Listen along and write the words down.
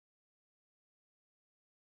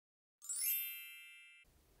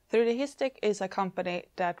3D Histech is a company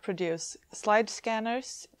that produces slide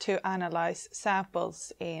scanners to analyze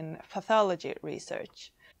samples in pathology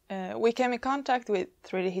research. We came in contact with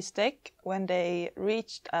 3D Histech when they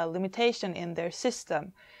reached a limitation in their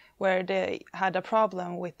system where they had a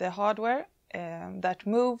problem with the hardware that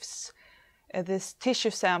moves these tissue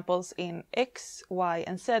samples in X, Y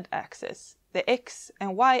and Z axis. The X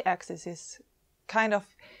and Y axis is kind of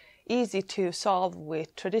easy to solve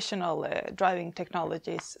with traditional driving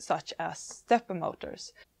technologies such as stepper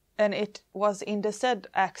motors. And it was in the Z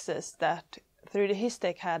axis that 3D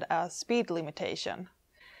Histech had a speed limitation.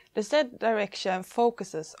 The Z direction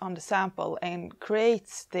focuses on the sample and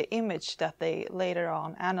creates the image that they later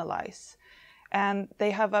on analyze. And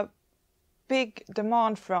they have a big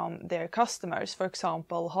demand from their customers, for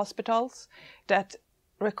example hospitals, that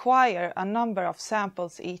require a number of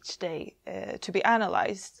samples each day to be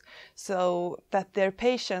analyzed so that their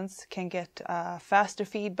patients can get faster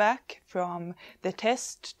feedback from the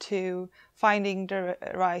test to finding the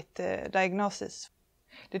right diagnosis.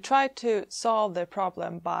 They tried to solve their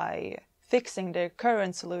problem by fixing their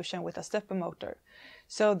current solution with a stepper motor.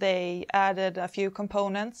 So they added a few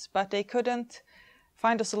components, but they couldn't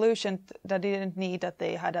find a solution that didn't need that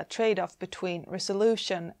they had a trade-off between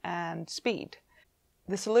resolution and speed.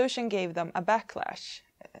 The solution gave them a backlash,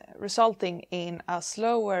 resulting in a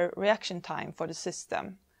slower reaction time for the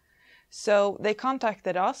system. So they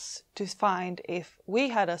contacted us to find if we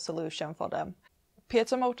had a solution for them.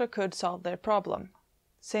 PiezoMotor could solve their problem.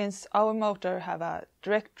 Since our motor have a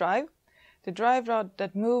direct drive, the drive rod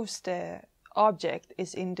that moves the object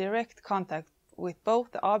is in direct contact with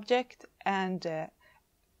both the object and the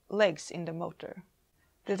legs in the motor.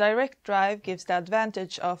 The direct drive gives the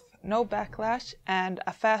advantage of no backlash and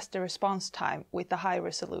a faster response time with a high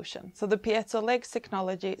resolution. So the piezo legs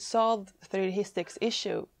technology solved 3D Histech's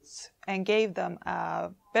issues and gave them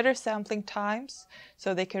better sampling times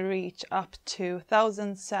so they can reach up to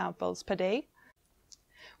 1,000 samples per day,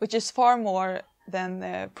 which is far more than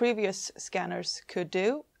the previous scanners could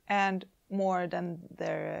do and more than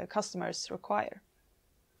their customers require.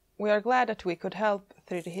 We are glad that we could help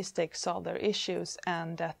 3D Histech solve their issues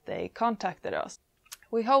and that they contacted us.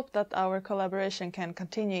 We hope that our collaboration can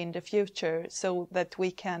continue in the future so that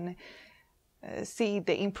we can see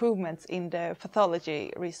the improvements in the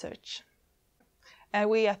pathology research. And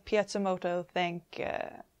we at PiezoMotor thank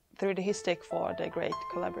 3D Histech for the great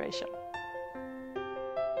collaboration.